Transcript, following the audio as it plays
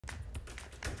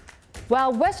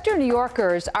While Western New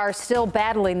Yorkers are still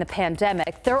battling the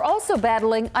pandemic, they're also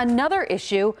battling another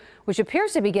issue which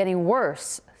appears to be getting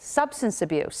worse: substance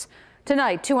abuse.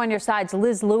 Tonight, 2 on Your Side's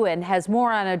Liz Lewin has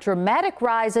more on a dramatic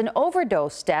rise in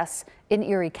overdose deaths in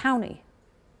Erie County.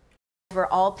 We're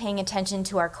all paying attention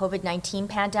to our COVID-19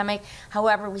 pandemic.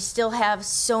 However, we still have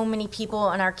so many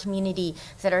people in our community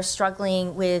that are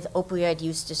struggling with opioid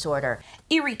use disorder.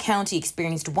 Erie County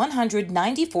experienced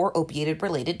 194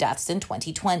 opioid-related deaths in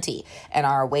 2020 and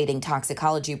are awaiting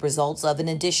toxicology results of an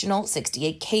additional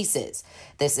 68 cases.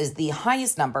 This is the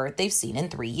highest number they've seen in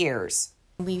 3 years.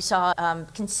 We saw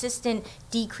consistent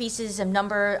decreases of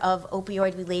number of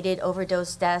opioid-related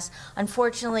overdose deaths.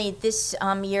 Unfortunately, this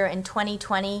year in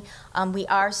 2020, we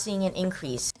are seeing an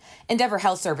increase. Endeavor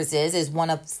Health Services is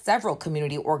one of several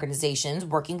community organizations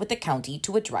working with the county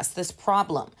to address this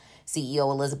problem. CEO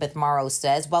Elizabeth Morrow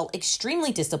says, while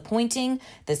extremely disappointing,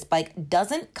 the spike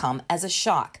doesn't come as a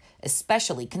shock,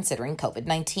 especially considering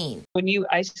COVID-19. When you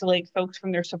isolate folks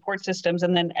from their support systems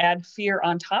and then add fear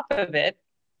on top of it,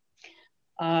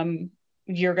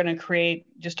 you're going to create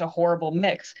just a horrible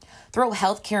mix. Throw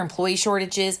healthcare employee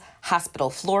shortages,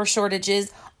 hospital floor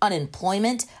shortages,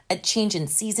 unemployment, a change in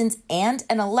seasons, and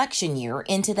an election year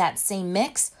into that same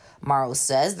mix. Morrow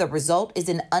says the result is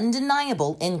an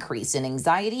undeniable increase in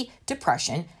anxiety,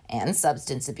 depression, and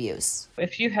substance abuse.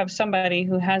 If you have somebody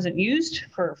who hasn't used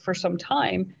for some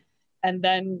time and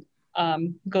then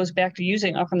goes back to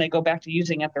using, often they go back to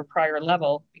using at their prior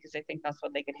level because they think that's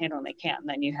what they can handle and they can't, and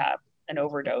then you have an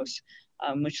overdose,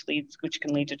 which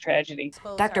can lead to tragedy.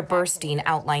 Dr. Burstein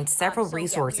outlined several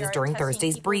resources during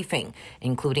Thursday's briefing,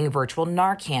 including virtual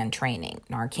Narcan training,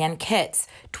 Narcan kits,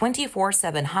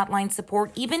 24/7 hotline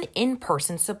support, even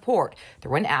in-person support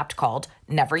through an app called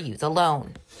Never Use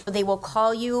Alone. They will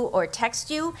call you or text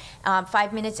you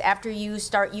 5 minutes after you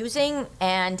start using,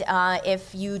 and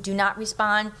if you do not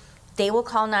respond, they will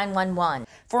call 911.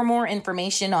 For more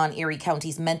information on Erie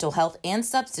County's mental health and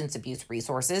substance abuse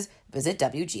resources, visit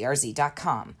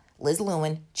WGRZ.com. Liz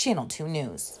Lewin, Channel 2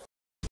 News.